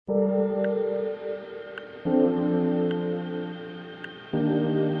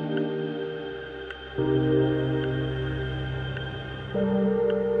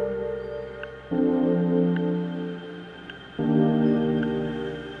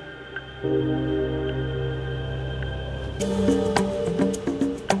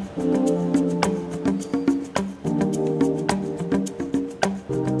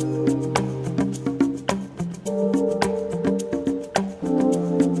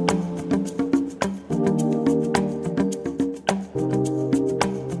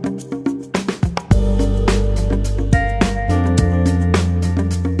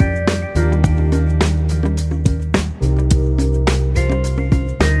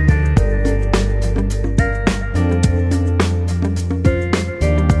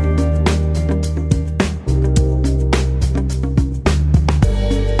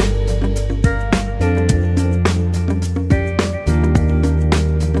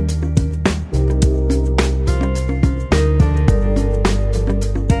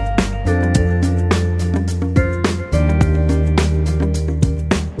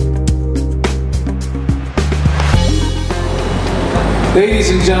Ladies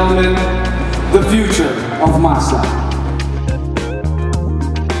and gentlemen, the future of Mazda.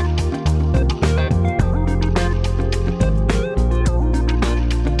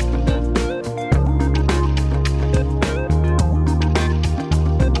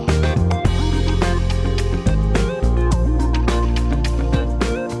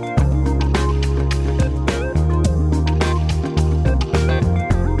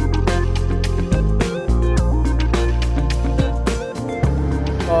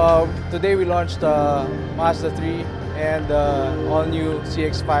 Today we launched Mazda3 and all-new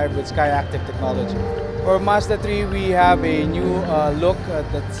CX-5 with Skyactiv technology. For Mazda3, we have a new look.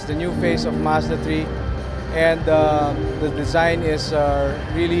 That's the new face of Mazda3, and the design is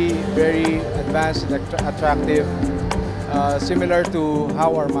really very advanced and attractive, similar to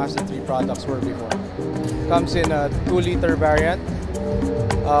how our Mazda3 products were before. Comes in a 2-liter variant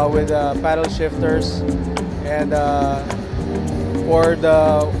with paddle shifters, and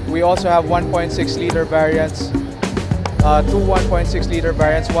we also have 1.6-liter variants, two 1.6-liter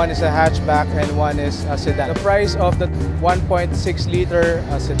variants. One is a hatchback and one is a sedan. The price of the 1.6-liter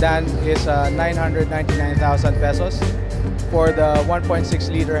sedan is 999,000 pesos. For the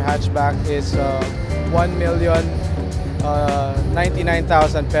 1.6-liter hatchback is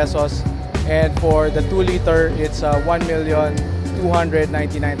 1,099,000 pesos, and for the 2-liter it's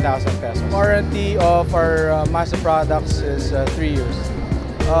 1,299,000 pesos. Warranty of our Mazda products is 3 years.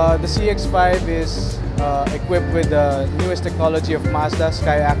 The CX-5 is equipped with the newest technology of Mazda,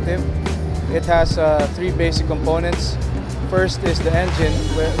 Skyactiv. It has 3 basic components. First is the engine,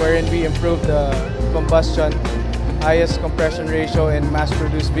 wherein we improved the combustion, highest compression ratio in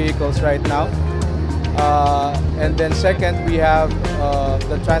mass-produced vehicles right now. And then second, we have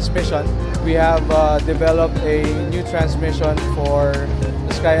the transmission. We have developed a new transmission for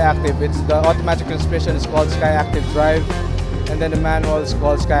the Skyactiv. The automatic transmission is called Skyactiv Drive, and then the manual is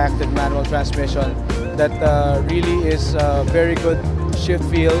called Skyactiv Manual Transmission. That really is very good shift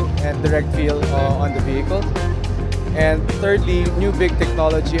feel and direct feel on the vehicle. And thirdly, new big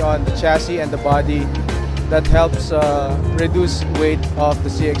technology on the chassis and the body that helps reduce weight of the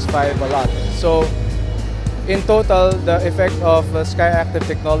CX-5 a lot. So in total, the effect of Skyactiv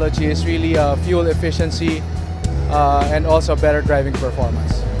technology is really fuel efficiency and also better driving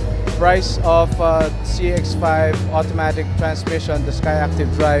performance. Price of CX-5 automatic transmission, the Skyactiv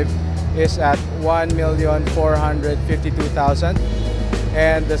Drive, is at 1,452,000,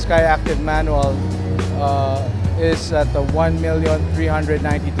 and the Skyactiv manual is at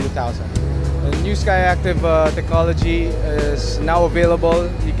 1,392,000. The new Skyactiv technology is now available.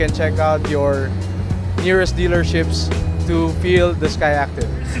 You can check out your nearest dealerships to feel the Skyactiv.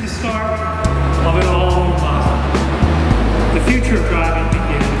 This is the start of it all in Mazda. The future of driving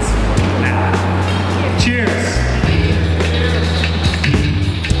begins now. Cheers!